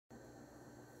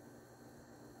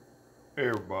Hey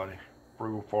everybody,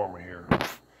 Frugal Farmer here.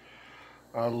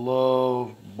 I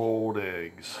love boiled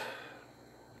eggs.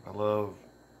 I love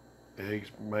eggs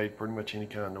made pretty much any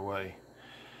kind of way.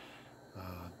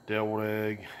 Deviled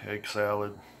egg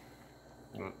salad.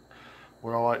 But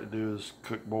what I like to do is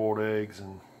cook boiled eggs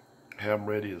and have them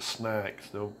ready as snacks.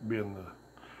 They'll be in the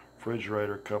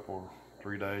refrigerator a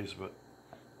 3 days. But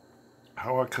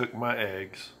how I cook my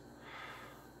eggs,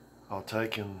 I'll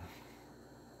take and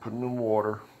put them in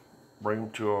water, bring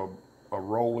them to a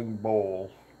rolling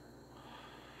boil,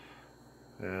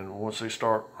 and once they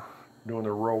start doing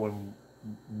their rolling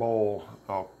boil,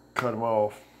 I'll cut them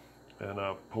off and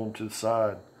pull them to the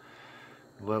side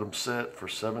and let them set for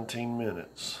 17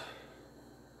 minutes.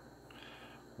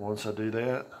 Once I do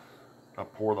that, I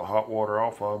pour the hot water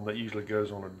off of them. That usually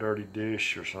goes on a dirty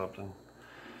dish or something,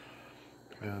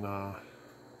 and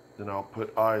then I'll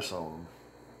put ice on them.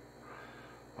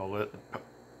 I'll let the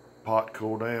pot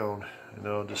cool down, and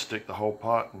then I'll just stick the whole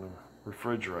pot in the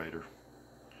refrigerator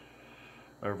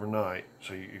overnight.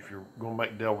 So if you're going to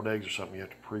make deviled eggs or something, you have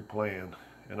to pre-plan.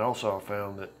 And also I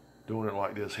found that doing it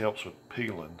like this helps with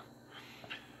peeling.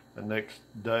 The next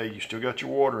day you still got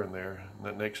your water in there, and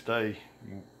that next day you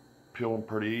can peel them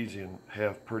pretty easy and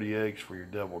have pretty eggs for your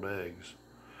deviled eggs.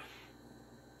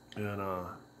 And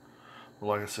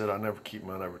like I said, I never keep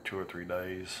mine over 2 or 3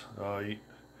 days. I eat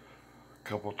a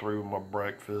couple 3 with my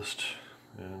breakfast,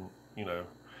 and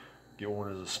get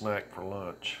one as a snack for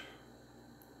lunch.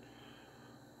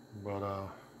 But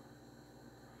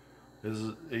this is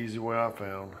an easy way I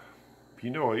found. If you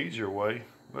know an easier way,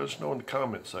 let us know in the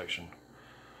comment section.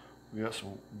 We got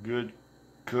some good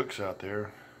cooks out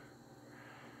there,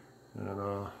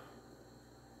 and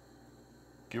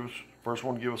first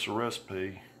one to give us a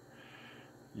recipe,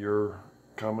 your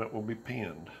comment will be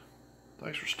pinned.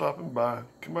 Thanks for stopping by.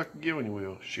 Come back again when you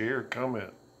will. Share,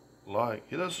 comment, like,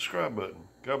 hit that subscribe button.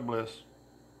 God bless.